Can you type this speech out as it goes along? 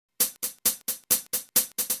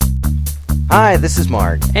Hi, this is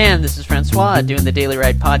Mark. And this is Francois doing the Daily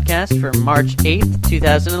Ride podcast for March 8th,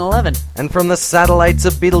 2011. And from the satellites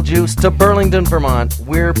of Beetlejuice to Burlington, Vermont,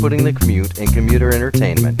 we're putting the commute in commuter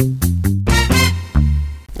entertainment.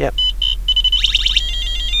 Yep.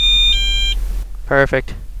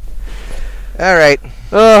 Perfect. All right.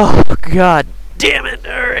 Oh, God damn it.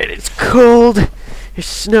 All right, it's cold. There's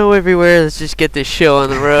snow everywhere. Let's just get this show on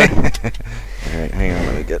the road. All right, hang on.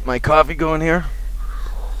 Let me get my coffee going here.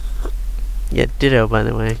 Yeah, ditto, by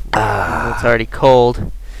the way. It's already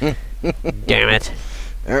cold. Damn it.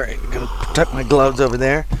 All right, I'm going to tuck my gloves over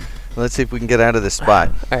there. Let's see if we can get out of this spot.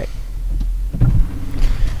 All right.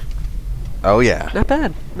 Oh, yeah. Not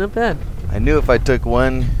bad. Not bad. I knew if I took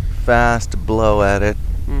one fast blow at it,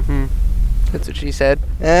 Mm-hmm. That's what she said.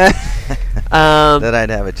 that I'd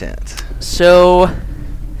have a chance. So,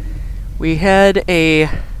 we had a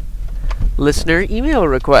listener email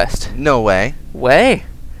request. No way.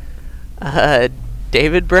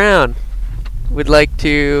 David Brown would like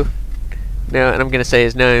to... No, and I'm going to say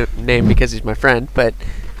his name because he's my friend, but...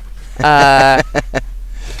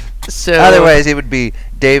 so Otherwise, it would be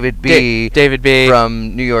David B. David B.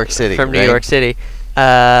 from New York City. From New right? York City.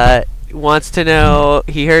 Wants to know...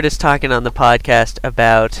 He heard us talking on the podcast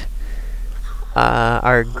about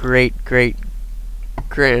our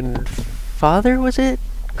great-great-grandfather, was it?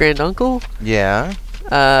 Granduncle? Yeah.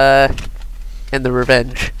 And the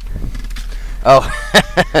revenge. Oh,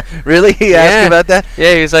 really? He asked you about that?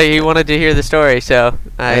 Yeah, he was like, he wanted to hear the story, so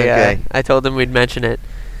Okay. I told him we'd mention it.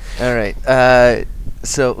 All right.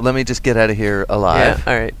 So let me just get out of here alive.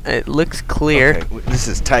 Yeah, all right. It looks clear. Okay, this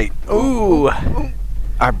is tight. Ooh.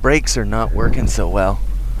 Our brakes are not working so well.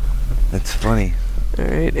 That's funny. All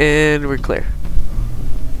right, and we're clear.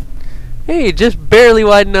 Hey, just barely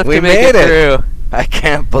wide enough We to make made it it. through. I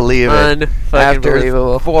can't believe it. Unfucking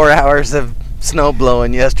believable. 4 hours of snow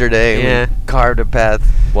blowing yesterday, Yeah. we carved a path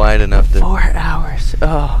wide enough to... 4 hours.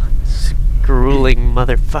 Oh, grueling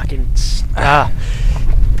motherfucking...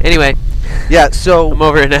 Anyway, Yeah, so... I'm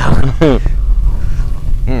over it now.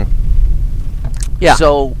 Mm. Yeah.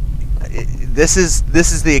 So, this is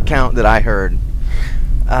the account that I heard.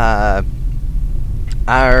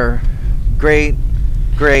 Our great,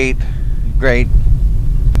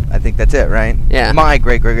 I think that's it, right? Yeah. My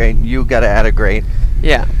great. You got to add a great.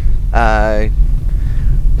 Yeah.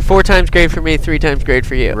 4 times great for me, 3 times great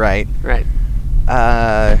for you. Right. Right.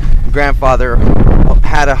 Grandfather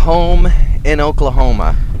had a home in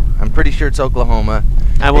Oklahoma. I'm pretty sure it's Oklahoma.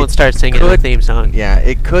 I won't start singing the theme song. Yeah,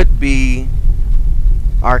 it could be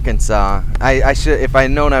Arkansas. I should, if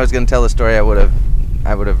I'd known I was going to tell the story, I would have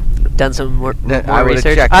Done some more I would've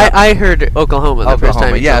research. checked up. I heard Oklahoma the first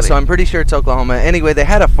time. Yeah, so I'm pretty sure it's Oklahoma. Anyway, they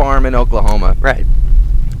had a farm in Oklahoma. Right.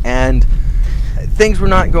 And things were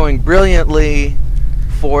not going brilliantly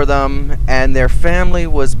for them, and their family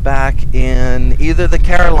was back in either the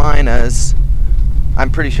Carolinas,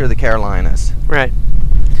 I'm pretty sure the Carolinas, Right.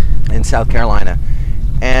 in South Carolina.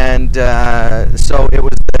 And so it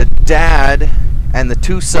was the dad and the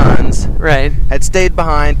 2 sons Right. had stayed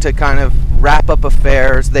behind to kind of wrap up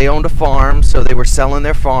affairs. They owned a farm, so they were selling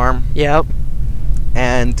their farm Yep.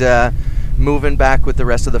 and moving back with the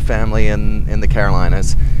rest of the family in the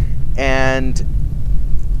Carolinas. And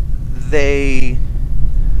they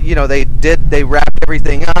wrapped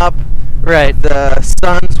everything up. Right. The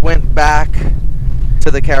sons went back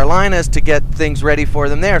to the Carolinas to get things ready for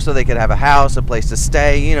them there so they could have a house, a place to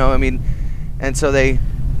stay, and so they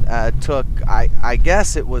took, I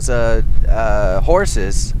guess it was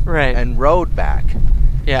horses, Right. and rode back.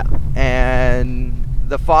 Yeah. And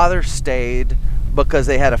the father stayed because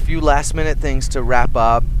they had a few last minute things to wrap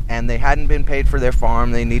up, and they hadn't been paid for their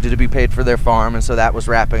farm. They needed to be paid for their farm, and so that was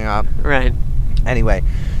wrapping up. Right. Anyway,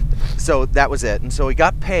 so that was it. And so he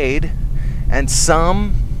got paid, and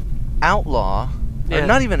some outlaw, or Yeah.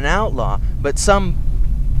 not even an outlaw, but some,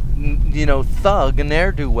 thug, a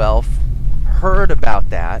ne'er-do-well, heard about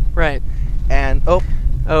that. Right. And,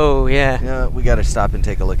 Oh yeah. we got to stop and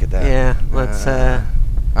take a look at that. Yeah. Let's.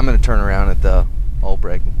 I'm going to turn around at the old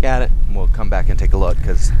break. Got it. And we'll come back and take a look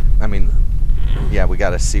because, we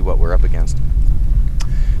got to see what we're up against.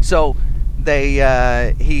 So he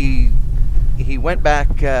went back.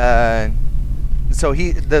 So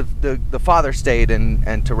the father stayed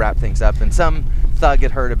and to wrap things up, and some thug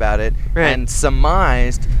had heard about it Right. and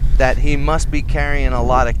surmised that he must be carrying a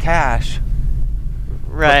lot of cash.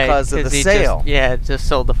 Right. Because of the he sale. Just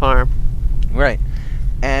sold the farm. Right.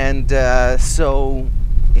 And so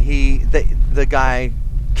the guy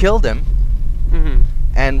killed him Mm-hmm.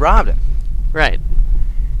 and robbed him. Right.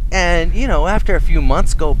 And, after a few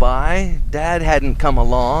months go by, Dad hadn't come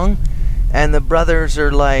along, and the brothers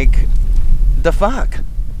are like, the fuck?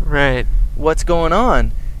 Right. What's going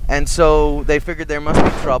on? And so they figured there must be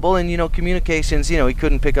trouble. And, communications, he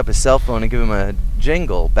couldn't pick up his cell phone and give him a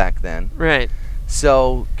jingle back then. Right.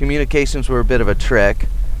 So communications were a bit of a trick.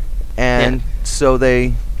 And so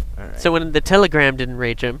they... All right. So when the telegram didn't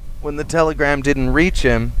reach him... When the telegram didn't reach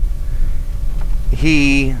him,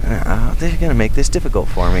 they're going to make this difficult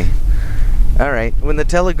for me. All right. When the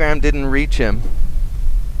telegram didn't reach him...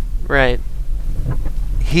 Right.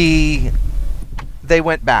 They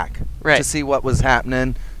went back Right. to see what was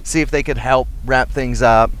happening, see if they could help wrap things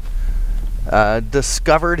up.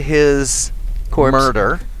 Discovered his Corpse.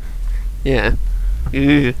 murder. Yeah.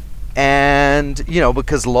 Ugh. And,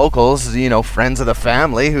 because locals, friends of the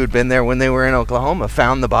family who'd been there when they were in Oklahoma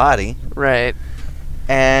found the body. Right.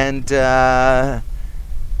 And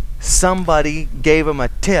somebody gave them a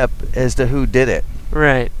tip as to who did it.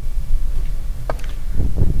 Right.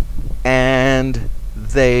 And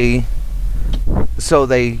they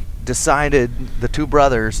decided, the two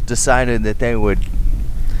brothers decided that they would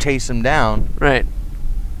chase him down. Right.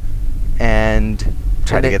 And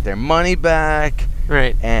try to get their money back.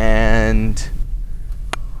 Right. And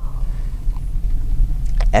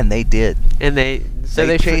they did. And they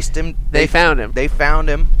chased him. They found him. They found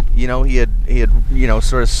him. He had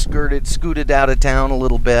sort of scooted out of town a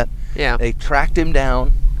little bit. Yeah. They tracked him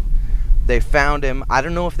down. They found him. I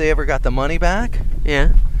don't know if they ever got the money back.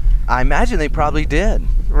 Yeah. I imagine they probably did.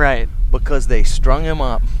 Right. Because they strung him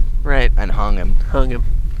up. Right. And hung him.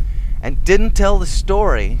 And didn't tell the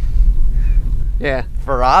story. Yeah.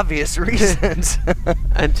 For obvious reasons.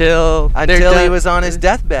 Until he was on his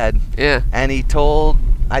deathbed. Yeah. And he told,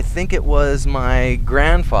 I think it was my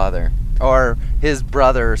grandfather or his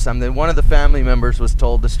brother or something. One of the family members was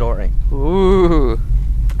told the story. Ooh.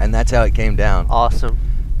 And that's how it came down. Awesome.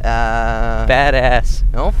 Badass.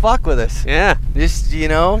 Don't fuck with us. Yeah. Just,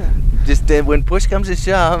 when push comes to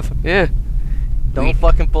shove. Yeah. Don't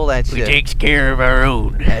fucking pull that shit. We takes care of our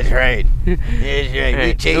own. That's right. That's right.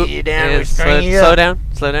 We chase you down. We string you up.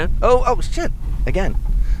 Slow down. Oh, shit. Again.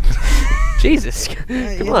 Jesus.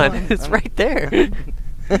 Come on. It's right there.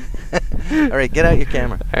 All right, get out your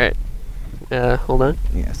camera. All right. Hold on.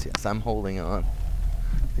 Yes, I'm holding on.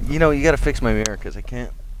 You got to fix my mirror because I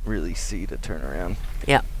can't really see to turn around.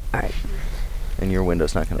 Yeah. All right. And your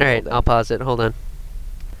window's not going to All right, I'll pause it. Hold on.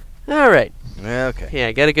 All right. Okay. Yeah,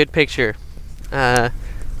 I got a good picture. So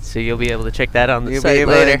you'll be able to check that on the You'll site be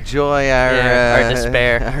able later. to enjoy our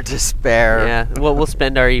despair. Our despair. Yeah, we'll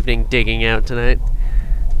spend our evening digging out tonight.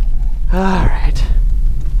 All right.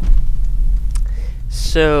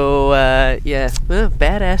 So,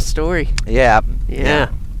 badass story. Yeah. Yeah.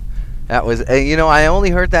 That was, I only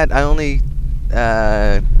heard that,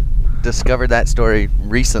 discovered that story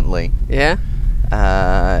recently. Yeah?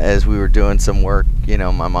 As we were doing some work,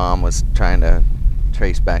 my mom was trying to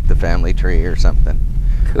trace back the family tree or something.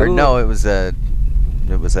 Cool. Or no, it was a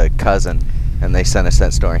cousin, and they sent us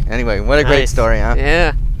that story. Anyway, what a great story, huh?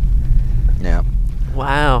 Yeah. Yeah.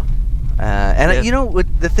 Wow. And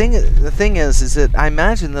the thing is that I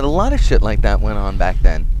imagine that a lot of shit like that went on back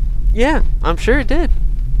then. Yeah, I'm sure it did.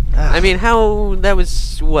 I mean, that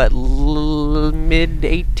was what, mid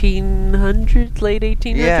 1800s, late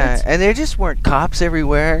 1800s? Yeah, and there just weren't cops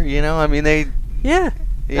everywhere, I mean, Yeah.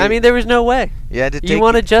 I mean, there was no way. You had to you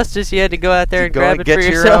wanted justice, you had to go out there and grab it for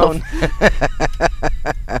yourself.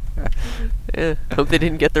 Yeah. Hope they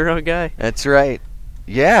didn't get the wrong guy. That's right.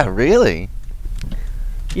 Yeah, really.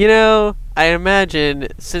 I imagine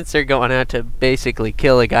since they're going out to basically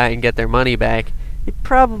kill a guy and get their money back, they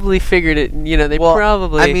probably figured it.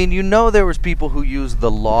 Probably. I mean, there was people who used the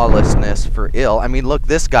lawlessness for ill. I mean, look,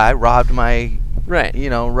 this guy robbed my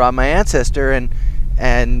ancestor, and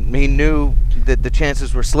he knew that the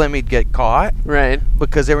chances were slim he'd get caught. Right.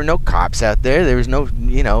 Because there were no cops out there. There was no,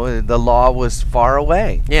 the law was far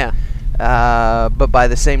away. Yeah. But by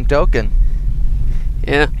the same token,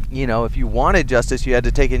 yeah, if you wanted justice, you had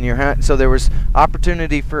to take it in your hand. So there was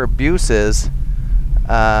opportunity for abuses,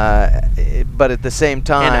 but at the same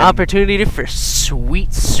time, an opportunity for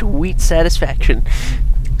sweet, sweet satisfaction,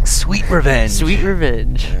 sweet revenge. Sweet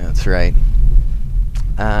revenge. Yeah, that's right.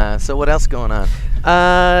 So what else going on?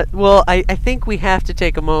 Well, I think we have to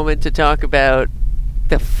take a moment to talk about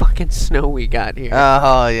the fucking snow we got here.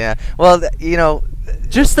 Oh yeah. Well,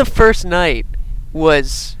 just the first night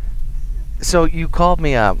was. So you called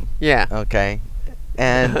me up. Yeah. Okay.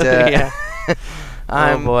 And yeah.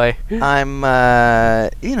 Oh boy. I'm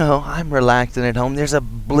relaxing at home. There's a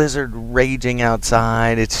blizzard raging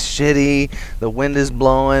outside. It's shitty. The wind is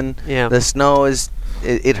blowing. Yeah. The snow is.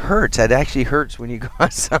 It hurts. It actually hurts when you go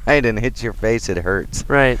outside and hits your face. It hurts.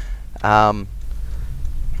 Right. And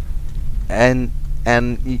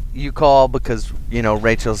and you call because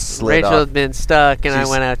Rachel slid Rachel off. had been stuck, and I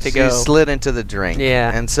went out to she go. slid into the drink.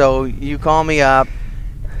 Yeah. And so you call me up,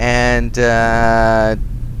 and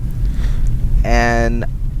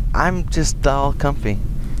I'm just all comfy.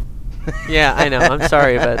 Yeah, I know. I'm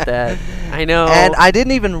sorry about that. I know. And I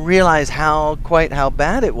didn't even realize quite how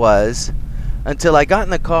bad it was until I got in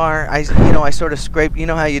the car. I sort of scraped. You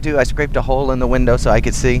know how you do? I scraped a hole in the window so I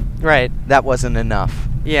could see. Right. That wasn't enough.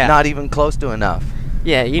 Yeah. Not even close to enough.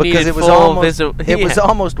 Yeah, you Because needed it was full almost visible. it was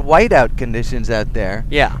almost whiteout conditions out there.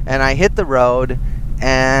 Yeah. And I hit the road,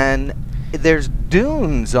 and there's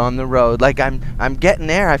dunes on the road. Like I'm getting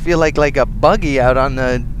there. I feel like a buggy out on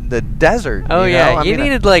the desert. Oh yeah, I you mean,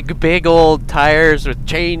 needed like big old tires with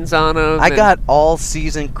chains on them. I got all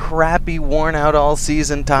season crappy, worn out all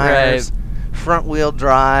season tires, front wheel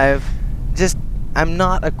drive. Just I'm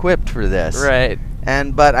not equipped for this. Right.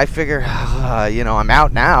 But I figure, I'm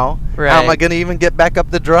out now. Right. How am I going to even get back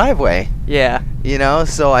up the driveway? Yeah.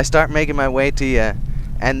 So I start making my way to you,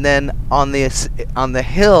 and then on the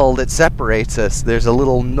hill that separates us, there's a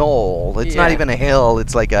little knoll. It's not Yeah. even a hill.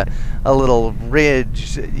 It's like a little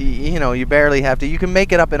ridge. You barely have to. You can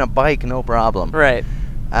make it up in a bike, no problem. Right.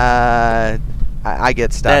 I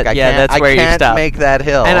get stuck. That's where I you can't stop. make that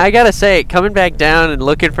hill. And I gotta say, coming back down and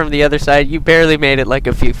looking from the other side, you barely made it like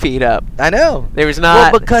a few feet up. I know. There was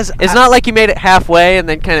not. Well, because it's not like you made it halfway and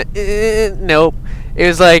then kind of. Nope. It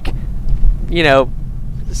was like,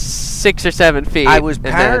 6 or 7 feet. I was and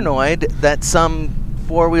then- paranoid that some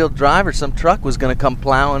four-wheel drive or some truck was going to come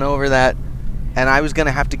plowing over that, and I was going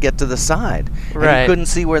to have to get to the side. And Right. you couldn't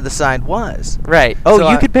see where the side was. Right. Oh, So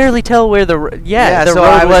you I- could barely tell where the road so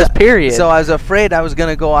I was. Period. So I was afraid I was going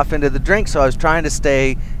to go off into the drink, so I was trying to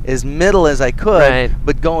stay as middle as I could, Right.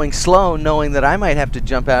 but going slow, knowing that I might have to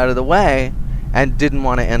jump out of the way, and didn't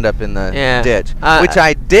want to end up in the Yeah. ditch, which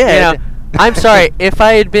I did. I'm sorry if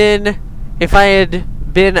I had been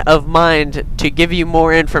of mind to give you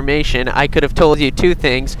more information, I could have told you 2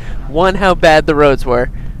 things. One, how bad the roads were,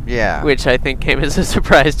 Yeah. which I think came as a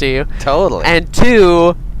surprise to you. Totally. And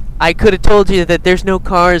 2, I could have told you that there's no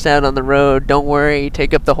cars out on the road. Don't worry,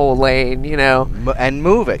 take up the whole lane. And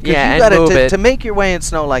move it. 'Cause Yeah, you and gotta, move it. to make your way in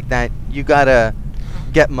snow like that, you gotta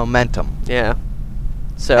get momentum. Yeah.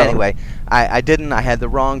 So Anyway, I didn't. I had the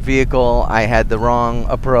wrong vehicle. I had the wrong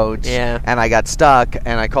approach. Yeah. And I got stuck,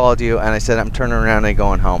 and I called you, and I said, I'm turning around and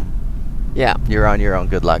going home. Yeah. You're on your own.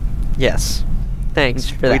 Good luck. Yes. Thanks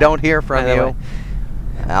for that. We don't hear from by the you. way.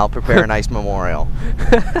 I'll prepare a nice memorial.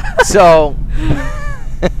 So,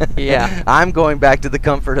 Yeah. I'm going back to the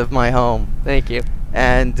comfort of my home, Thank you.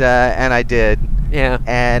 and I did. Yeah.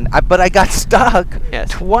 But I got stuck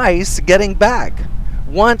Yes. twice getting back.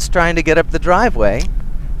 Once trying to get up the driveway,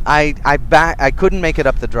 I couldn't make it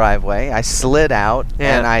up the driveway. I slid out,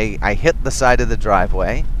 Yeah. and I hit the side of the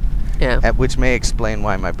driveway, Yeah. which may explain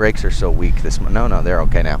why my brakes are so weak this month. No, they're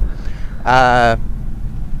okay now.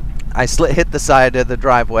 I hit the side of the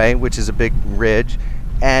driveway, which is a big ridge,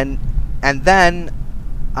 and then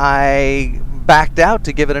I backed out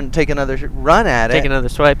to take another run at Take it. another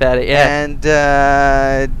swipe at it.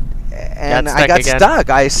 Yeah. And Got I got stuck again. stuck.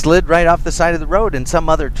 I slid right off the side of the road, and some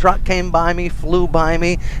other truck came by me, flew by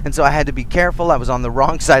me, and so I had to be careful. I was on the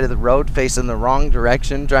wrong side of the road, facing the wrong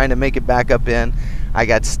direction, trying to make it back up in. I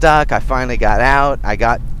got stuck. I finally got out.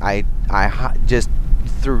 I just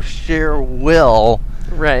through sheer will,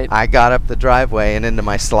 Right. I got up the driveway and into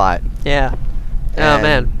my slot. Yeah. Oh And,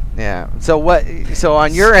 man. Yeah. So what? So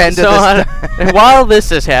on your end So of this, while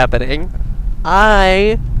this is happening,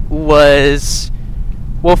 I was.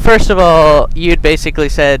 Well, first of all, you'd basically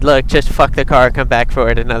said, "Look, just fuck the car, come back for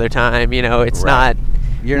it another time." It's Right. not.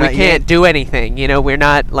 You're we not- you can't ain't- do anything. We're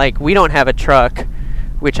not we don't have a truck,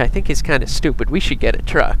 which I think is kind of stupid. We should get a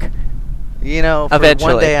truck. for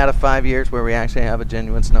Eventually. 1 day out of 5 years where we actually have a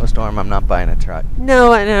genuine snowstorm, I'm not buying a truck.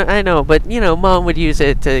 No, I know, but Mom would use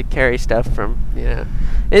it to carry stuff from.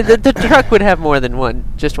 The truck would have more than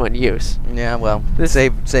just one use. Yeah, well, This-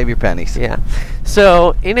 save your pennies. Yeah.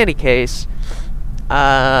 So in any case,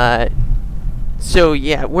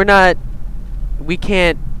 we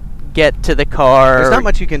can't get to the car. There's not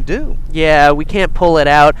much you can do. Yeah, we can't pull it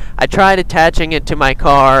out. I tried attaching it to my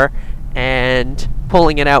car and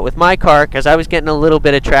pulling it out with my car because I was getting a little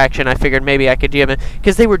bit of traction. I figured maybe I could give it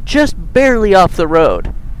because they were just barely off the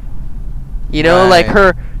road. Like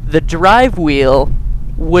Right. the drive wheel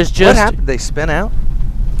was What just. happened? They spin out?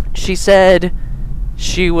 She said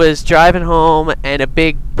she was driving home and a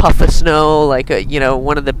big puff of snow, like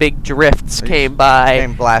one of the big drifts came by,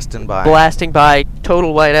 Came blasting by. blasting by,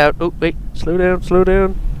 total whiteout. Oh wait, slow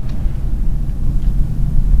down.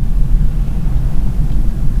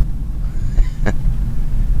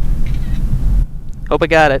 Hope I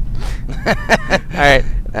got it. All right.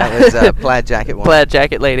 That was Plaid Jacket one. Plaid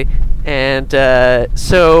Jacket lady. And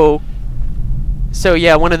so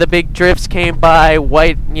yeah, one of the big drifts came by,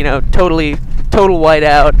 white, total white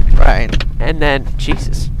out. Right. And then,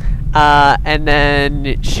 Jesus. And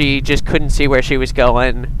then she just couldn't see where she was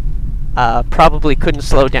going. Probably couldn't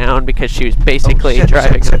slow down because she was basically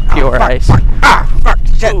driving on pure ice. Fuck,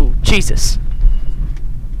 shit. Ooh, Jesus.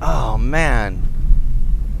 Oh, man.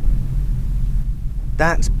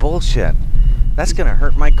 That's bullshit. That's gonna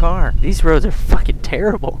hurt my car. These roads are fucking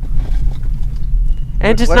terrible.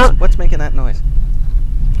 And What's making that noise?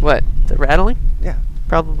 What? The rattling? Yeah.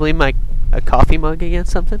 Probably a coffee mug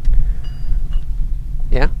against something.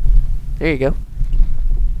 Yeah. There you go.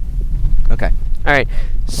 Okay. All right.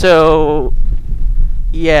 So,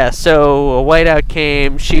 yeah. So a whiteout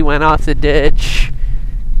came. She went off the ditch.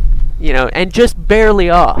 And just barely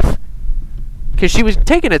off. Because she was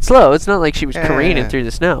taking it slow. It's not like she was careening through the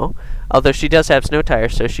snow. Although she does have snow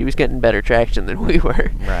tires, so she was getting better traction than we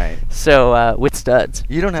were. Right. So, with studs.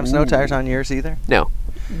 You don't have snow tires on yours either? No.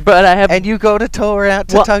 But I have... And you go to tow her out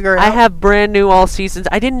to tug her out? I have brand new all seasons.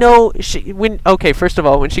 I didn't know... Okay, first of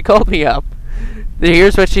all, when she called me up,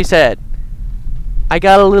 here's what she said. I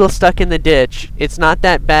got a little stuck in the ditch. It's not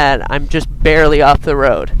that bad. I'm just barely off the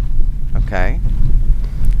road. Okay.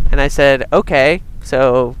 And I said, okay,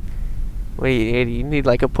 so... What do you need,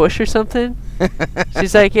 like a push or something?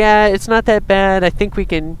 She's like, yeah, it's not that bad. I think we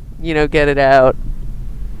can, get it out.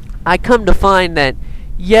 I come to find that,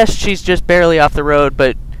 yes, she's just barely off the road,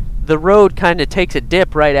 but the road kind of takes a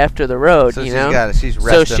dip right after the road, so she's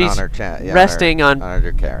resting on her resting on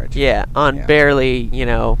her carriage. Yeah, barely,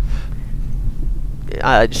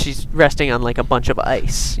 she's resting on like a bunch of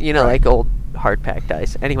ice, right. Like old hard-packed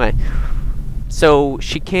ice. Anyway, so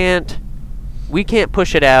we can't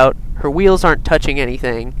push it out. Her wheels aren't touching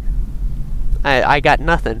anything. I got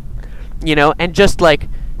nothing, and just like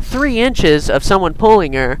 3 inches of someone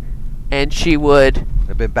pulling her, and she would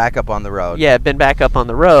have been back up on the road. Yeah, been back up on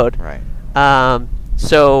the road. Right.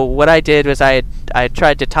 So what I did was I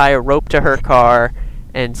tried to tie a rope to her car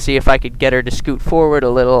and see if I could get her to scoot forward a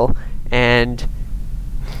little, and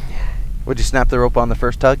would you snap the rope on the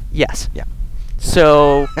first tug? Yes. Yeah.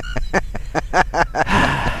 So.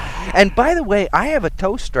 And by the way, I have a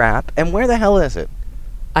tow strap, and where the hell is it?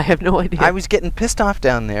 I have no idea. I was getting pissed off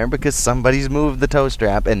down there because somebody's moved the tow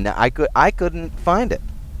strap, and I couldn't find it.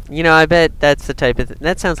 I bet that's the type of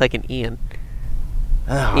that sounds like an Ian.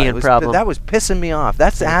 Ian problem. That was pissing me off.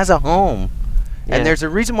 That has a home, yeah. And there's a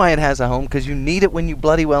reason why it has a home, because you need it when you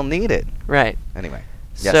bloody well need it. Right. Anyway.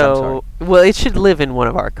 Yes, I'm sorry. Well, it should live in one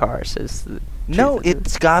of our cars. No,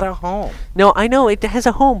 it's got a home. No, I know it has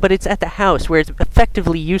a home, but it's at the house where it's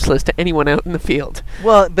effectively useless to anyone out in the field.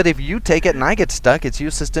 Well, but if you take it and I get stuck, it's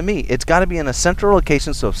useless to me. It's got to be in a central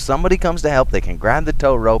location, so if somebody comes to help, they can grab the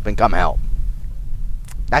tow rope and come help.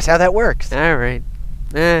 That's how that works. All right.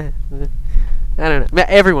 I don't know.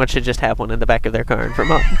 Everyone should just have one in the back of their car in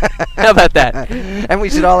Vermont. How about that? And we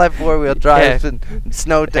should all have four-wheel drives and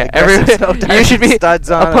snow tires. You should be studs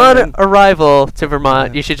on upon arrival to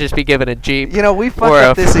Vermont. You should just be given a Jeep. We fucked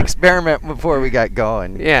up this experiment before we got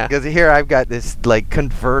going. Yeah. Because here I've got this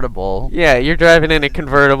convertible. Yeah, you're driving in a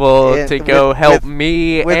convertible to go help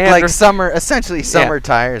me with and essentially summer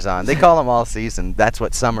tires on. They call them all season. That's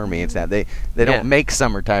what summer means now. They don't make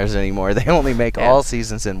summer tires anymore. They only make all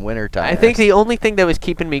seasons and winter tires. I think the only thing that was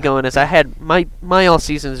keeping me going is I had my all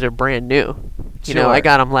seasons are brand new. I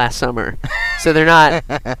got them last summer, so they're not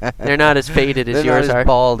as faded as yours are. Not as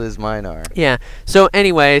bald as mine are. Yeah. So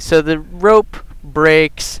anyway, the rope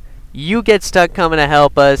breaks. You get stuck coming to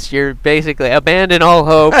help us. You're basically abandon all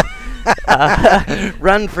hope.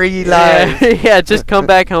 Run for ye lives. Yeah, just come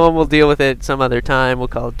back home. We'll deal with it some other time. We'll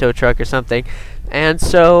call a tow truck or something. And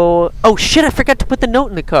so, oh shit! I forgot to put the note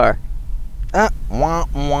in the car. Wah,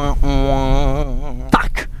 wah, wah.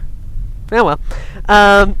 Fuck. Oh well.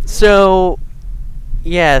 So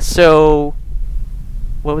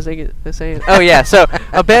what was I saying? Oh yeah. So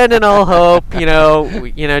abandon all hope.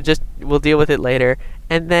 Just we'll deal with it later.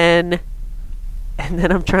 And then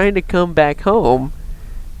I'm trying to come back home,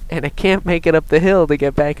 and I can't make it up the hill to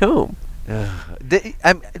get back home.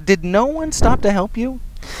 Did no one stop to help you?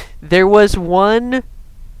 There was one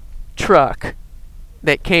truck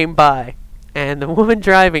that came by, and the woman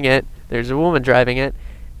driving it, there's a woman driving it,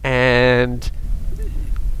 and,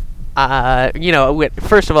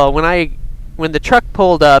 first of all, when the truck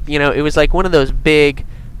pulled up, it was like one of those big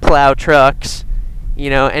plow trucks,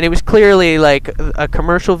 and it was clearly like a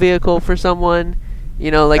commercial vehicle for someone,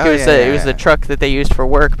 You know, like Oh, it was yeah, it was the yeah. truck that they used for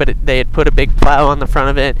work, but they had put a big plow on the front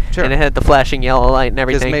of it, Sure. and it had the flashing yellow light and 'Cause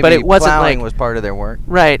everything. maybe But it wasn't plowing like was part of their work.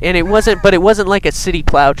 right, and it wasn't. But it wasn't like a city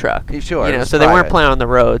plow truck. Sure, You it know, was so they weren't private. plowing the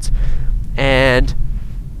roads. And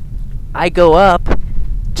I go up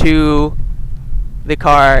to the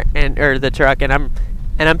car or the truck, and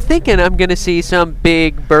I'm thinking I'm gonna see some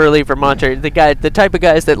big burly Vermonter, the type of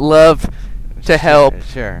guys that love to help.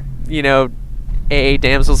 Sure. You know, A,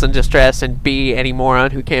 damsels in distress, and B, any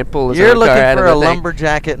moron who can't pull his You're own car looking out for of a the thing.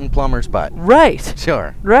 lumberjacket and plumber's butt. Right.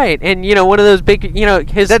 Sure. Right. And you know, one of those big, you know,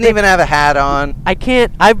 his Doesn't even have a hat on.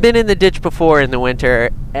 I've been in the ditch before in the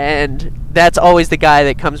winter, and that's always the guy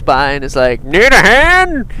that comes by and is like, "Need a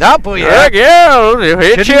hand?" I'll pull you Heck out. yeah, I'll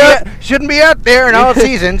hit you. Shouldn't be out there in all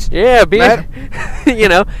seasons. Yeah, be That- you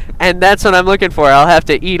know, and that's what I'm looking for. I'll have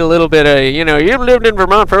to eat a little bit of, you know, you've lived in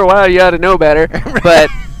Vermont for a while, you ought to know better. But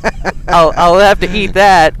I'll have to eat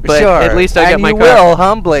that, but sure. at least I got and my you car. will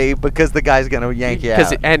humbly, because the guy's gonna yank you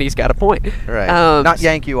out. And he's got a point. Right. Um, Not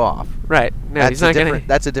yank you off. Right. No, he's not going to.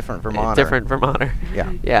 That's a different Vermonter. Different Vermonter.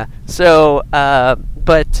 Yeah. Yeah. So,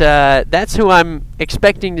 but that's who I'm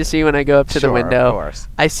expecting to see when I go up to the Sure, window. of course.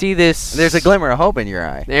 I see this. There's a glimmer of hope in your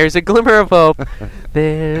eye. There's a glimmer of hope.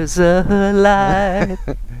 There's a light.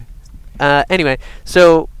 Anyway,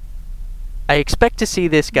 so I expect to see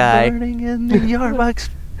this guy. Burning in the Yarbox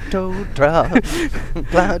tow truck.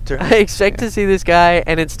 Plow truck. I expect to see this guy,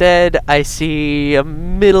 and instead I see a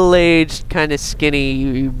middle-aged, kind of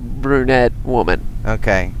skinny brunette woman.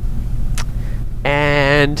 Okay.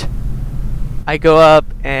 And I go up,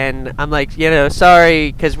 and I'm like, you know,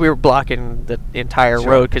 sorry, because we were blocking the entire Sure.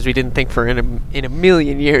 road because we didn't think for in a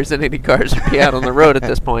million years that any cars would be out on the road at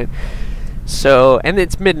this point. So, and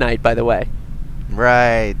it's midnight, by the way.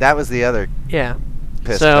 Right. That was the other Yeah.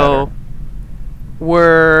 piss So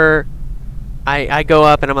I go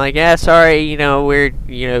up and I'm like, yeah, sorry, you know,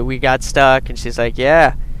 we got stuck, and she's like,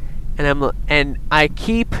 yeah, and I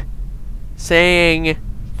keep saying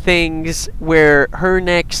things where her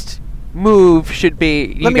next move should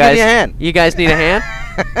be, Let me give you a hand. You guys need a hand?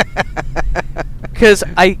 Because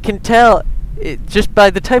I can tell, just by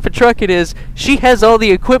the type of truck it is, she has all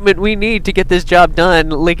the equipment we need to get this job done,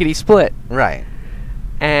 lickety split. Right.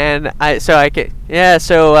 And I'm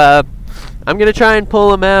gonna try and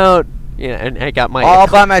pull him out. Yeah, and I got my All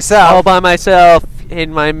by myself. all by myself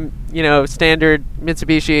in my standard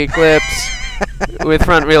Mitsubishi Eclipse with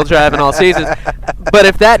front wheel drive and all seasons. But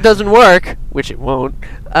if that doesn't work, which it won't,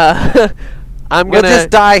 We'll gonna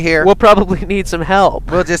just die here. We'll probably need some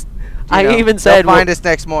help. We'll just. I even said they'll find we'll- us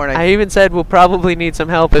next morning. I even said we'll probably need some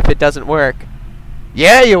help if it doesn't work.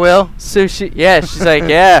 Yeah, you will. So she's like,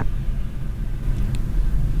 yeah.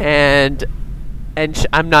 And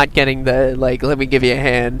I'm not getting the, like, let me give you a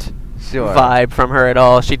hand Sure. vibe from her at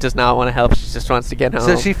all. She does not want to help. She just wants to get home.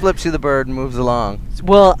 So she flips you the bird and moves along.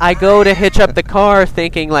 Well, I go to hitch up the car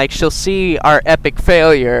thinking, like, she'll see our epic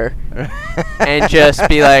failure and just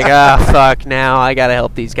be like, fuck, now I gotta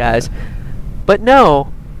help these guys. But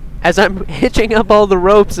no, as I'm hitching up all the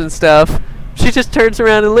ropes and stuff, she just turns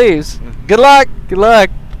around and leaves. Good luck. Good luck.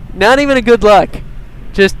 Not even a good luck.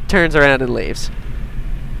 Just turns around and leaves.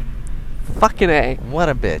 Fucking A. What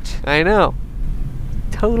a bitch. I know.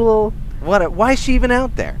 Total Why is she even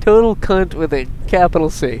out there? cunt with a capital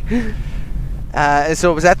C.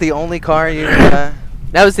 So was that the only car you? That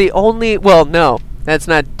was the only. Well, no, that's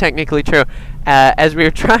not technically true. As we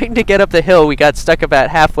were trying to get up the hill, we got stuck about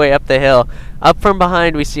halfway up the hill. Up from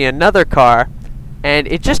behind, we see another car, and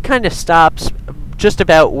it just kind of stops just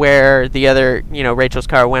about where the other, Rachel's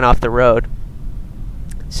car went off the road.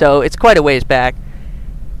 So it's quite a ways back,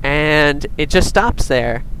 and it just stops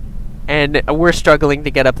there. And we're struggling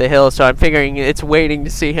to get up the hill, so I'm figuring it's waiting to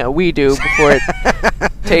see how we do before it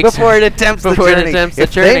before it attempts the journey.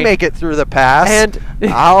 If they make it through the pass, And-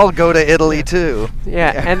 I'll go to Italy too.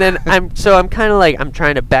 Yeah, and then I'm kind of like, I'm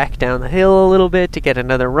trying to back down the hill a little bit to get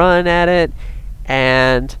another run at it,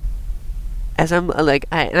 and as I'm like,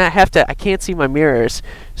 I can't see my mirrors,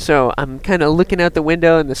 so I'm kind of looking out the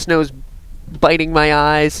window, and the snow's biting my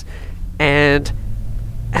eyes, and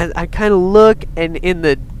I kind of look, and in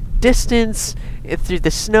the distance, through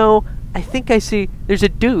the snow, I think I see there's a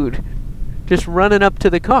dude just running up to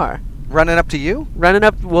the car. Running up to you? Running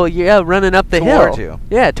up the hill. Towards you.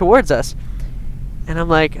 Yeah, towards us. And I'm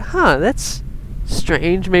like, that's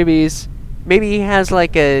strange. Maybe he has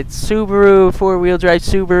like a Subaru, 4-wheel drive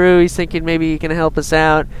Subaru. He's thinking maybe he can help us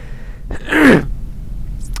out.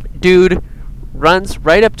 Dude runs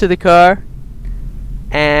right up to the car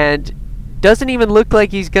and doesn't even look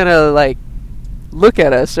like he's gonna, like, look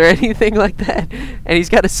at us or anything like that. And he's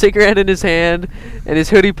got a cigarette in his hand and his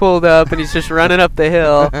hoodie pulled up, and he's just running up the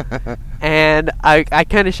hill. And I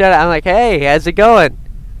kind of shout out, I'm like, "Hey, how's it going?"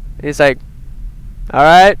 And he's like, "All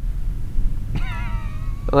right."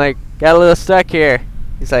 I'm like, "Got a little stuck here."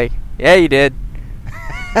 He's like, "Yeah, you did."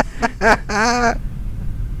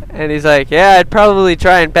 And he's like, "Yeah, I'd probably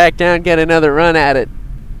try and back down, get another run at it."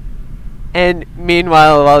 And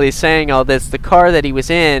meanwhile, while he's saying all this, the car that he was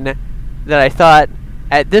in, that I thought,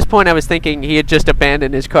 at this point I was thinking he had just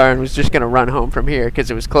abandoned his car and was just going to run home from here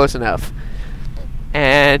because it was close enough.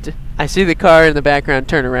 And I see the car in the background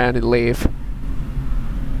turn around and leave.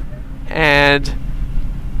 And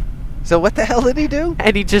So what the hell did he do?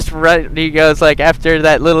 And he just he goes, like, after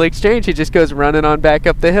that little exchange, he just goes running on back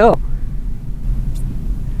up the hill.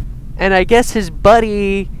 And I guess his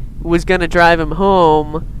buddy was going to drive him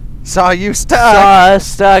home. Saw you stuck. Saw us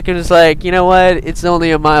stuck and was like, "You know what? It's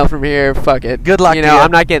only a mile from here. Fuck it. Good luck You to know, you."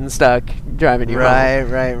 I'm not getting stuck driving you home."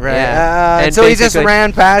 Right. Yeah. And And so he just basically-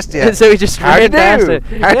 ran past you. And so he just How'd you ran past do? it.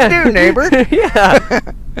 How'd Yeah. you do, neighbor? Yeah.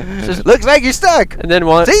 Just- Looks like you're stuck. And then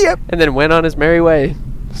See ya. And then went on his merry way,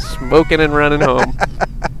 smoking and running home.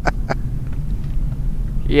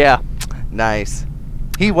 Yeah, Nice.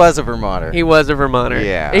 He was a Vermonter. he was a Vermonter.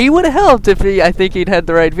 Yeah. He would have helped if I think he'd had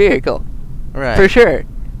the right vehicle. right. For sure.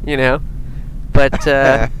 You know? But,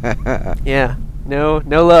 yeah. No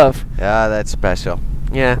love. Yeah, that's special.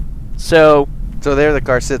 Yeah. So, So there the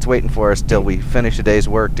car sits waiting for us till we finish a day's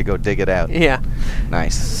work to go dig it out. yeah.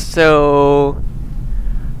 Nice.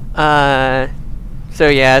 So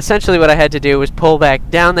yeah, essentially what I had to do was pull back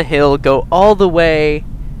down the hill, go all the way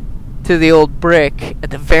to the old brick at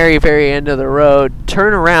the very, very end of the road,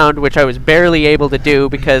 turn around, which I was barely able to do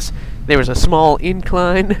because there was a small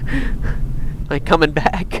incline, like coming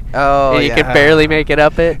back. Oh, and you yeah. could barely make it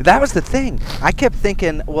up it. That was the thing. I kept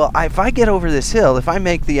thinking, well, if I get over this hill, if I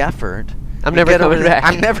make the effort, I'm and never get over coming this- back.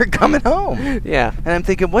 I'm never coming home. Yeah. And I'm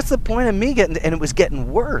thinking, what's the point of me getting? And it was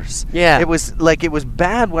getting worse. Yeah. It was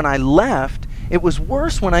bad when I left. It was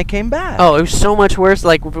worse when I came back. Oh, it was so much worse.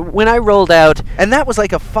 Like, when I rolled out, And that was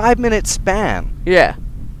like a 5-minute span. yeah.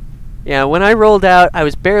 Yeah, when I rolled out, I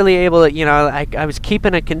was barely able to, I was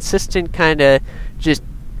keeping a consistent kind of just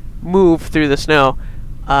move through the snow.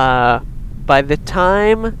 By the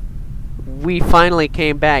time we finally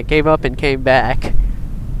gave up and came back,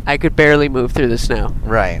 I could barely move through the snow.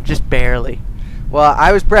 Right. Just barely. Well,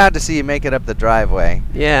 I was proud to see you make it up the driveway.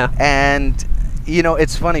 Yeah. And,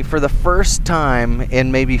 it's funny. For the first time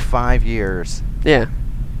in maybe 5 years, Yeah.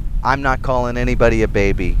 I'm not calling anybody a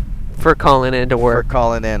baby For calling in to for work.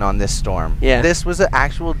 calling in on this storm. Yeah. This was an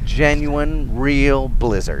actual, genuine, real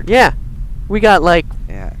blizzard. Yeah. We got like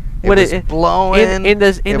Yeah. What was it- blowing. in the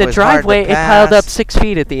was hard to driveway. It piled up pass. 6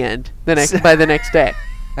 feet at the end. By the next day.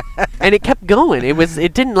 And it kept going.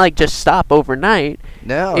 It didn't like just stop overnight.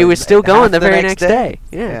 No, It was still going half the very next day.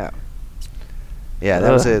 Yeah. Yeah,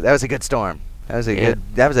 that was a good storm. That was a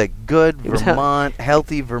good It was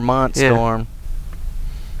healthy Vermont Yeah. storm.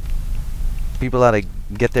 People ought to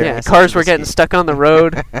get their Yeah, asses cars to were the getting ski. stuck on the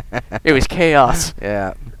road. It was chaos.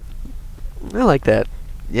 Yeah. I like that.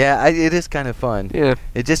 Yeah, it is kind of fun. Yeah.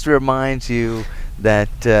 It just reminds you that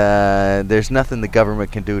there's nothing the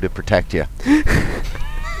government can do to protect you.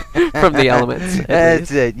 From the elements. at That's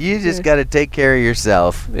least. it. You just got to take care of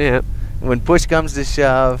yourself. Yeah. When push comes to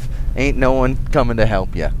shove, ain't no one coming to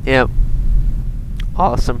help you. Yeah.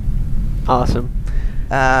 Awesome.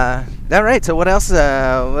 All right. So what else?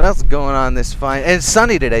 What else is going on this fine? And it's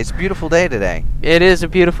sunny today. It's a beautiful day today. It is a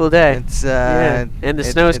beautiful day. It's yeah. And the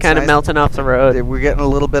it- snow's it's kind of nice. melting off the road. We're getting a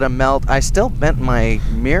little bit of melt. I still bent my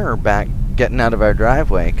mirror back getting out of our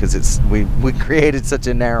driveway because we created such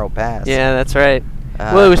a narrow pass. Yeah, that's right.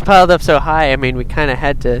 Well, it was piled up so high. I mean, we kind of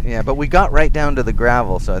had to. Yeah, but we got right down to the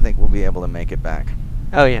gravel, so I think we'll be able to make it back.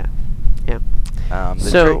 Oh yeah. Yeah. The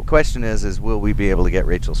So- question is will we be able to get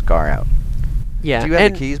Rachel's car out? Yeah. Do you have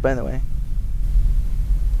and the keys, by the way?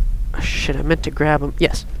 Shit, I meant to grab them.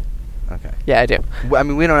 Yes. Okay. Yeah, I do. I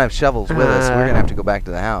mean, we don't have shovels with us. We're gonna have to go back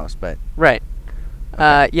to the house, but Right.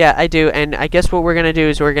 Yeah, I do. And I guess what we're going to do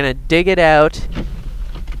is we're going to dig it out.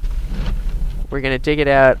 We're going to dig it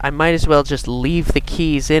out. I might as well just leave the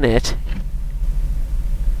keys in it.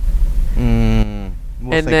 we'll and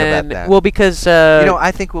think then, about that. well, because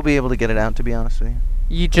I think we'll be able to get it out. To be honest with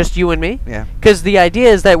you. you and me? Yeah. Because the idea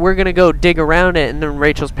is that we're going to go dig around it, and then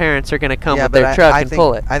Rachel's parents are going to come yeah, with but their I- truck I and think,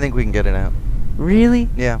 pull it. I think we can get it out. Really?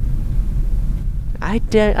 Yeah.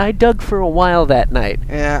 I dug for a while that night.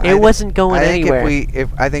 Yeah. It wasn't going I think anywhere.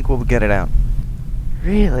 I think we'll get it out.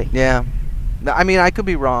 Really? Yeah. No, I mean, I could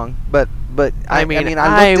be wrong, but I mean,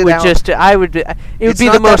 I looked would it out. just, I would, it would It's be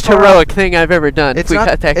not the that most far heroic thing I've ever done if we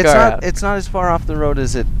cut that car out. It's not as far off the road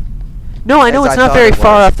as it. No, I know as it's I not thought very it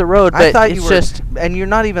far was. off the road, I but thought it's you were, just. and you're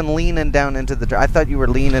not even leaning down into the. I thought you were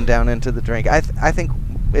leaning down into the drink. I think.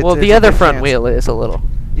 Well, there's the a other good front chance- wheel is a little.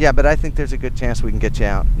 Yeah, but I think there's a good chance we can get you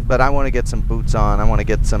out. But I want to get some boots on. I want to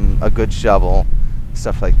get a good shovel,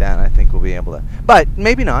 stuff like that. I think we'll be able to. But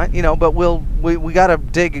maybe not, But we gotta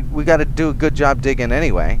dig. We gotta do a good job digging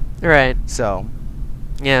anyway. Right. So,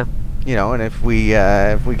 Yeah. and if we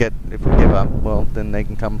give up, well, then they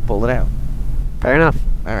can come pull it out. Fair enough.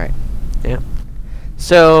 All right. Yeah.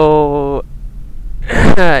 So.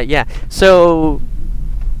 Yeah. So.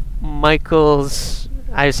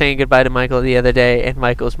 I was saying goodbye to Michael the other day, and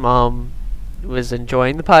Michael's mom was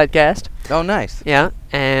enjoying the podcast. Oh, nice. Yeah,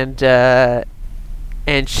 and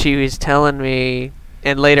she was telling me,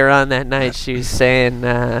 and later on that night she was saying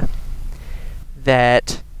that,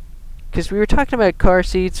 because we were talking about car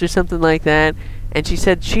seats or something like that, and she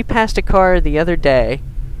said she passed a car the other day,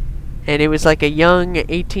 and it was like a young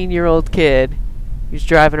 18-year-old kid who's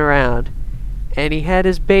driving around, and he had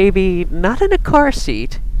his baby not in a car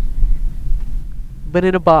seat, but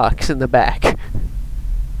in a box in the back.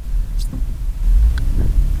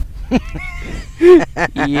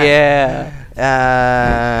 Yeah.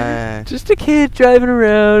 Just a kid driving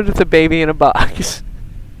around with a baby in a box.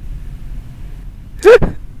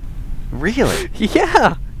 Really?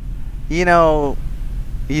 Yeah. You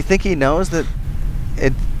think he knows that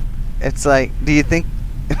it's like, do you think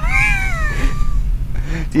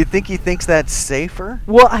he thinks that's safer?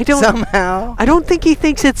 Well, I don't somehow. I don't think he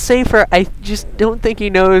thinks it's safer. I just don't think he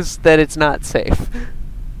knows that it's not safe.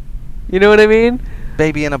 You know what I mean?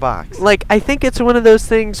 Baby in a box. Like, I think it's one of those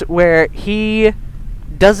things where he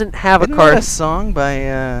doesn't have Isn't a car. that a song by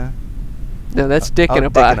No, that's Dick in a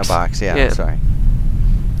Dick Box. in a Box. Yeah, Yeah. sorry.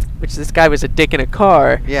 Which this guy was a dick in a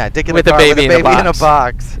car. Yeah, Dick in With a a car baby with in a a baby in a box.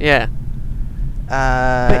 box. Yeah.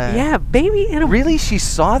 But yeah, baby in a Really? She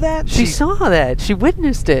saw that? She saw that. She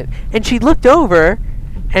witnessed it. And she looked over,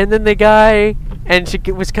 and then the guy, and she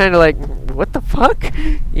was kind of like, what the fuck?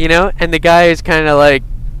 And the guy is kind of like,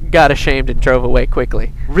 got ashamed and drove away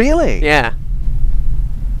quickly. Really? Yeah.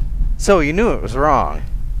 So you knew it was wrong.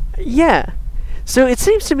 Yeah. So it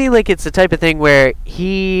seems to me like it's the type of thing where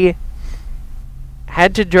he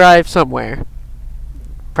had to drive somewhere,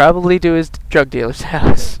 probably to his drug dealer's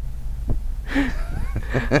house.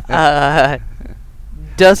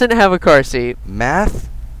 Doesn't have a car seat. Math,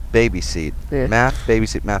 baby seat. Yeah. Math, baby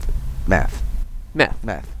seat. Math. Math.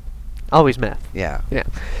 Always math. Yeah. Yeah.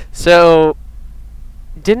 So,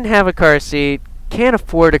 didn't have a car seat. Can't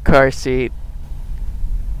afford a car seat.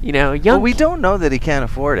 Young. Well, we don't know that he can't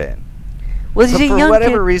afford it. Well, So he's a for young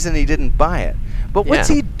whatever kid. reason, he didn't buy it. But what's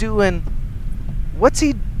Yeah. he doing? What's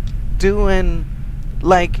he doing?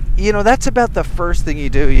 Like, that's about the first thing you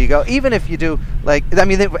do. You go, even if you do, like, I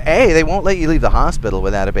mean, they won't let you leave the hospital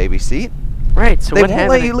without a baby seat. Right. So They what won't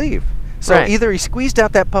happened? let you leave. So Right. either he squeezed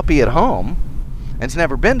out that puppy at home and's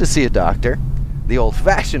never been to see a doctor, the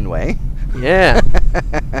old-fashioned way. Yeah.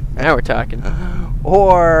 Now we're talking.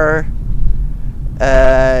 Or,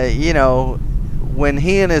 when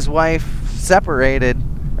he and his wife separated,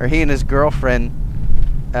 or he and his girlfriend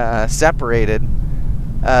separated,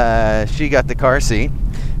 she got the car seat.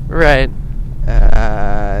 Right.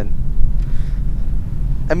 I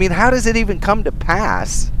mean, how does it even come to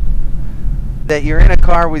pass that you're in a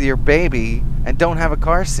car with your baby and don't have a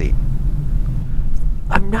car seat?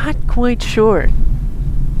 I'm not quite sure.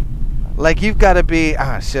 Like, you've got to be,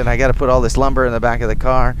 shit, I got to put all this lumber in the back of the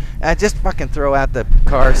car. Just fucking throw out the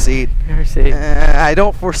car seat. Car seat. I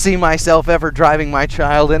don't foresee myself ever driving my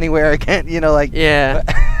child anywhere again, like. Yeah.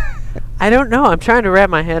 I don't know. I'm trying to wrap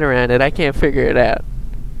my head around it. I can't figure it out.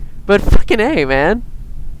 But fucking A, man.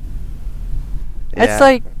 That's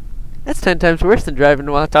Yeah. that's 10 times worse than driving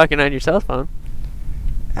while talking on your cell phone.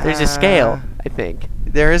 There's a scale, I think.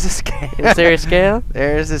 There is a scale. Is there a scale?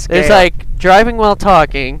 There is a scale. There's like driving while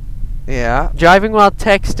talking, Yeah, driving while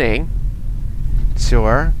texting,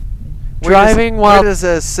 sure. driving where while... does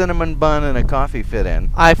a cinnamon bun and a coffee fit in?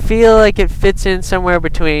 I feel like it fits in somewhere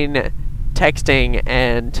between texting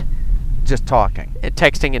and Just talking.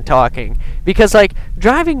 texting and talking, because like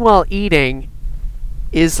driving while eating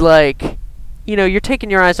is like, you're taking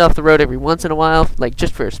your eyes off the road every once in a while, like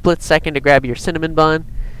just for a split second to grab your cinnamon bun,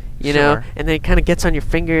 Sure. and then it kind of gets on your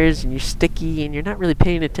fingers and you're sticky and you're not really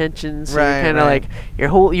paying attention, so Right, you're kind of right. like you're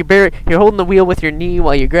holding the wheel with your knee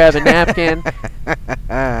while you grab a napkin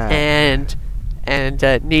and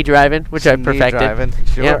knee driving, which I've Knee perfected. driving,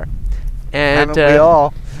 sure. Yep. And Haven't we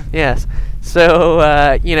all? yes. So,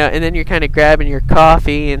 and then you're kind of grabbing your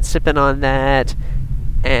coffee and sipping on that,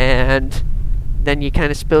 and then you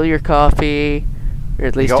kind of spill your coffee, or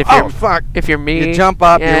at least go, if you're "Oh, fuck." if you're me, You jump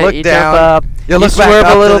up, you yeah, look you down, jump up, you look back swerve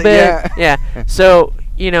up a to little the- bit, yeah. So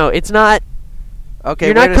it's not Okay,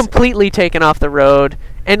 you're where not does- completely taken off the road,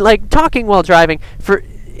 and like talking while driving.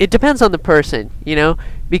 It depends on the person,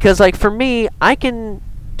 because like for me, I can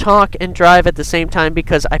talk and drive at the same time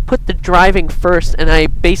because I put the driving first and I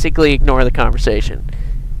basically ignore the conversation.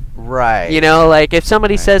 Right. Like if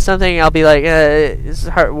somebody Right. says something, I'll be like, this is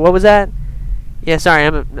hard. What was that? Yeah, sorry, I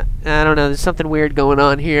don't know. There's something weird going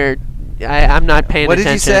on here. I'm not paying What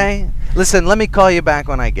attention. did you say? Listen, let me call you back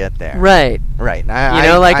when I get there. Right. Right. I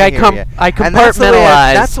hear ya. I And that's the way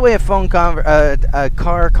compartmentalize. that's the way a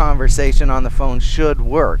car conversation on the phone should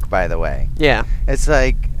work, by the way. Yeah. It's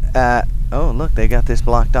like, oh, look, they got this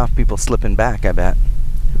blocked off. People slipping back, I bet.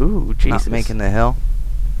 Ooh, Jesus. Not making the hill.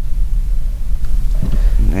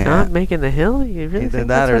 Yeah. Not making the hill? You really Either think that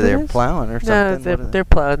that's or what it they're is? plowing or No, something. they're, What is they're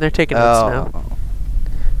plowing. They're taking out snow.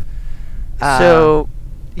 So,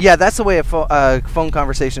 yeah, that's the way a phone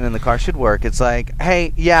conversation in the car should work. It's like,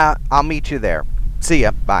 hey, yeah, I'll meet you there. See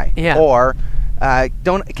ya, bye. Yeah. Or,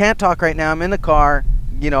 can't talk right now. I'm in the car.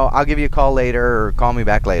 I'll give you a call later or call me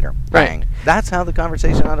back later. Right. Bang. That's how the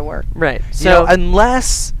conversation ought to work. right. So So,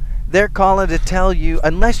 unless they're calling to tell you,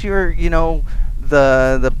 unless you're,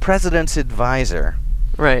 the president's advisor,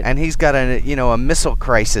 right. and he's got a missile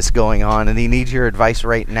crisis going on, and he needs your advice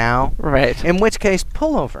right now. Right. In which case,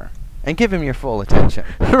 pull over and give him your full attention.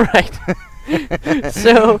 right.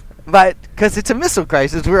 So, but because it's a missile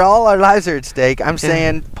crisis, where all our lives are at stake, I'm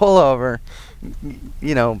saying pull over,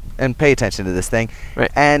 and pay attention to this thing.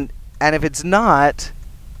 Right. And if it's not,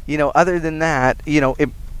 other than that,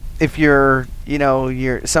 if you're,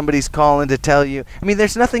 somebody's calling to tell you, I mean,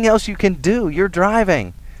 there's nothing else you can do. You're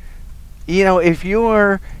driving. If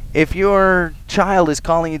your child is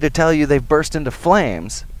calling you to tell you they've burst into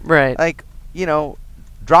flames, right. like,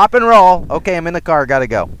 drop and roll. Okay, I'm in the car. Gotta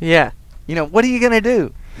go. Yeah. What are you gonna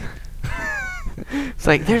do? It's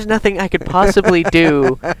like, there's nothing I could possibly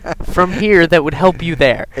do from here that would help you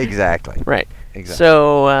there. Exactly. Right. Exactly.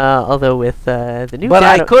 So, although with the new But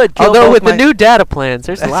I data, could kill although both with my- the new data plans,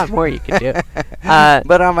 there's a lot more you can do.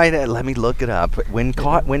 But I might let me look it up. When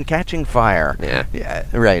catching fire. Yeah. Yeah.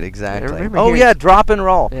 Right. Exactly. remember Oh hearing- yeah, drop and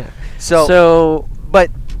roll. Yeah. So, but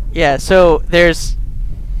yeah. So there's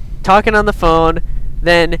talking on the phone,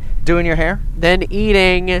 then doing your hair.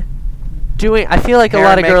 eating, doing. I feel like Hair a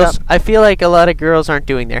lot and of girls. makeup? I feel like a lot of girls aren't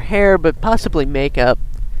doing their hair, but possibly makeup.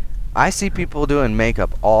 I see people doing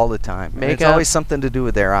makeup all the time. And it's Makeup? always something to do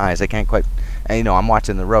with their eyes. I can't quite. I'm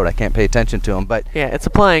watching the road. I can't pay attention to them. But Yeah, it's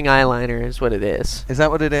applying eyeliner is what it is. is that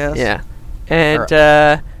what it is? Yeah, and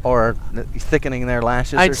Or thickening their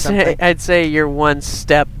lashes or I'd something. say you're one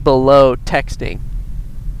step below texting.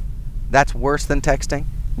 That's worse than texting.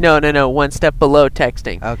 No, one step below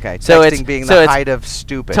texting. Okay. So texting it's- being so the it's height of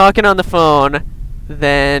stupid. Talking on the phone,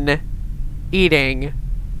 then eating,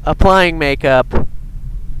 applying makeup,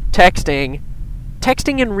 texting.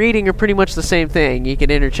 Texting and reading are pretty much the same thing. You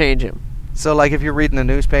can interchange them. So like if you're reading the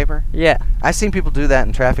newspaper, Yeah. I've seen people do that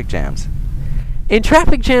in traffic jams. In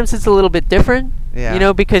traffic jams, it's a little bit different.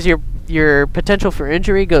 Yeah. Because your potential for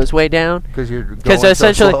injury goes way down. Because you're going Because so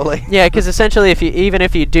essentially, slowly. yeah. Because essentially, if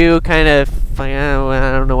you do kind of like, oh,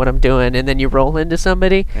 I don't know what I'm doing, and then you roll into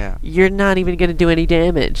somebody, Yeah. you're not even going to do any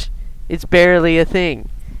damage. It's barely a thing.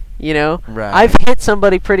 Right. I've hit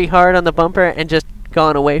somebody pretty hard on the bumper and just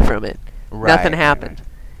gone away from it. Nothing Right, happened.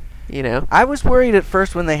 I was worried at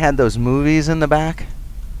first when they had those movies in the back.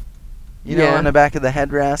 Yeah. In the back of the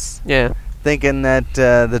headrests, Yeah. thinking that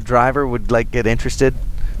the driver would get interested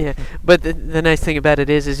Yeah. But the nice thing about it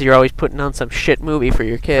is you're always putting on some shit movie for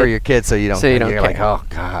your kid. for your kid, so you don't. So you don't you're care. like, oh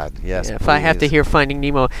God, yes. Yeah, if I have to please." hear Finding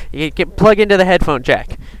Nemo, plug into the headphone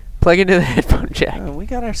jack. Plug into the headphone jack. Oh, we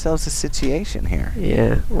got ourselves a situation here.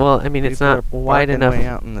 Yeah. Well, I mean, it's People not are wide parking enough. way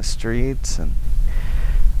out in the streets, and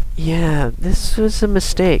Yeah, this was a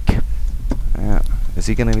mistake. yeah. Is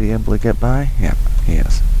he going to be able to get by? Yeah, he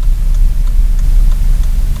is.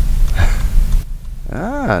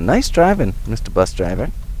 Nice driving, Mr. Bus Driver.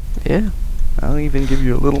 Yeah. I'll even give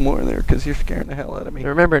you a little more there because you're scaring the hell out of me.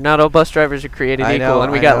 Remember, not all bus drivers are created I equal, know,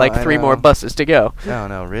 and we I got know, like I 3 more know. buses to go.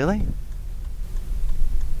 No, really?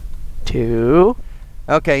 2,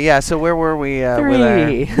 Okay, yeah. So where were we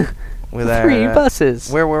 3. with our 3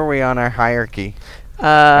 buses. Where were we on our hierarchy?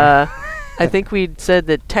 I think we said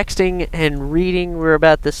that texting and reading were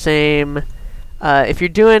about the same. If you're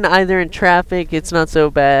doing either in traffic, it's not so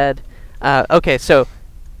bad. Okay, so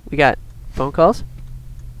we got phone calls,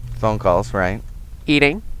 Phone calls, right?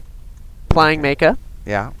 eating, applying makeup,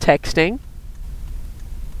 Yeah. texting,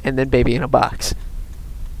 and then baby in a box.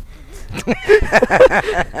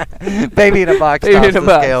 Baby in a box Baby tops in a the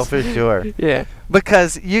box. scale for sure. Yeah.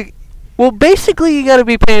 Because you... Well, basically, you got to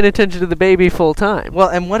be paying attention to the baby full time. Well,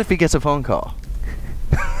 and what if he gets a phone call?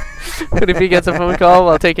 What if he gets a phone call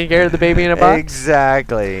while taking care of the baby in a box?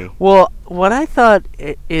 Exactly. Well, what I thought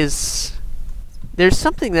is there's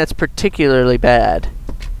something that's particularly bad.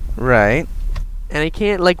 Right. And I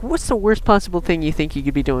can't, like, what's the worst possible thing you think you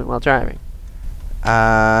could be doing while driving?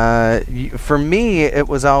 For me, it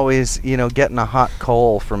was always, getting a hot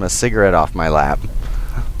coal from a cigarette off my lap.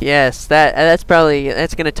 Yes, that's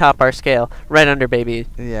going to top our scale, right under baby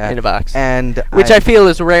Yeah. in a box. And Which I feel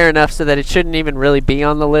is rare enough so that it shouldn't even really be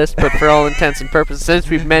on the list, but for all intents and purposes, since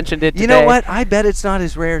we've mentioned it today. You know what? I bet it's not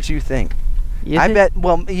as rare as you think. You I think? bet,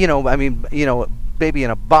 well, baby in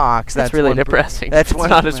a box, That's really depressing. That's It's one,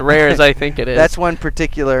 not as rare as I think it is. That's one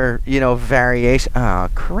particular, variation. Oh,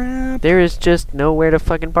 crap. There is just nowhere to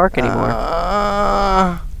fucking park anymore.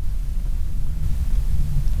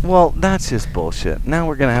 Well, that's just bullshit. Now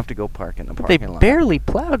we're going to have to go park in the But they parking lot. barely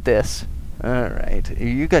plowed this. All right.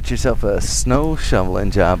 You got yourself a snow shoveling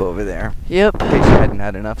job over there. Yep. In case you hadn't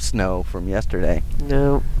had enough snow from yesterday.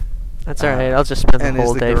 No. That's alright. I'll just spend the and is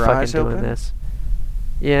whole the day fucking garage doing open? this.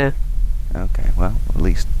 Yeah. Okay, well, at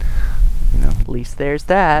least, At least there's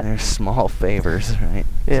that. there's small favors, right?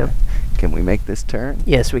 Yeah. So, can we make this turn?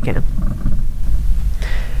 Yes, we can.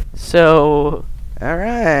 So, All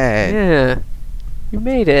right. yeah. You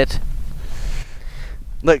made it.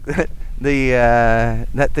 Look,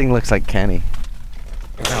 that thing looks like Kenny.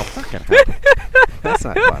 Oh, fucking hell. That's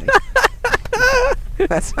not funny.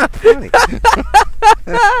 That's not funny.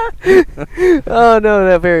 Oh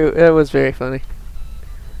no, that was very funny.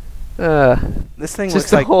 This thing Just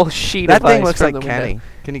looks a like whole sheet that of thing ice looks from like the Kenny. window.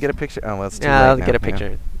 Can you get a picture? Oh, well, it's too Yeah, late I'll now. get a Yeah.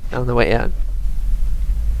 picture on the way out.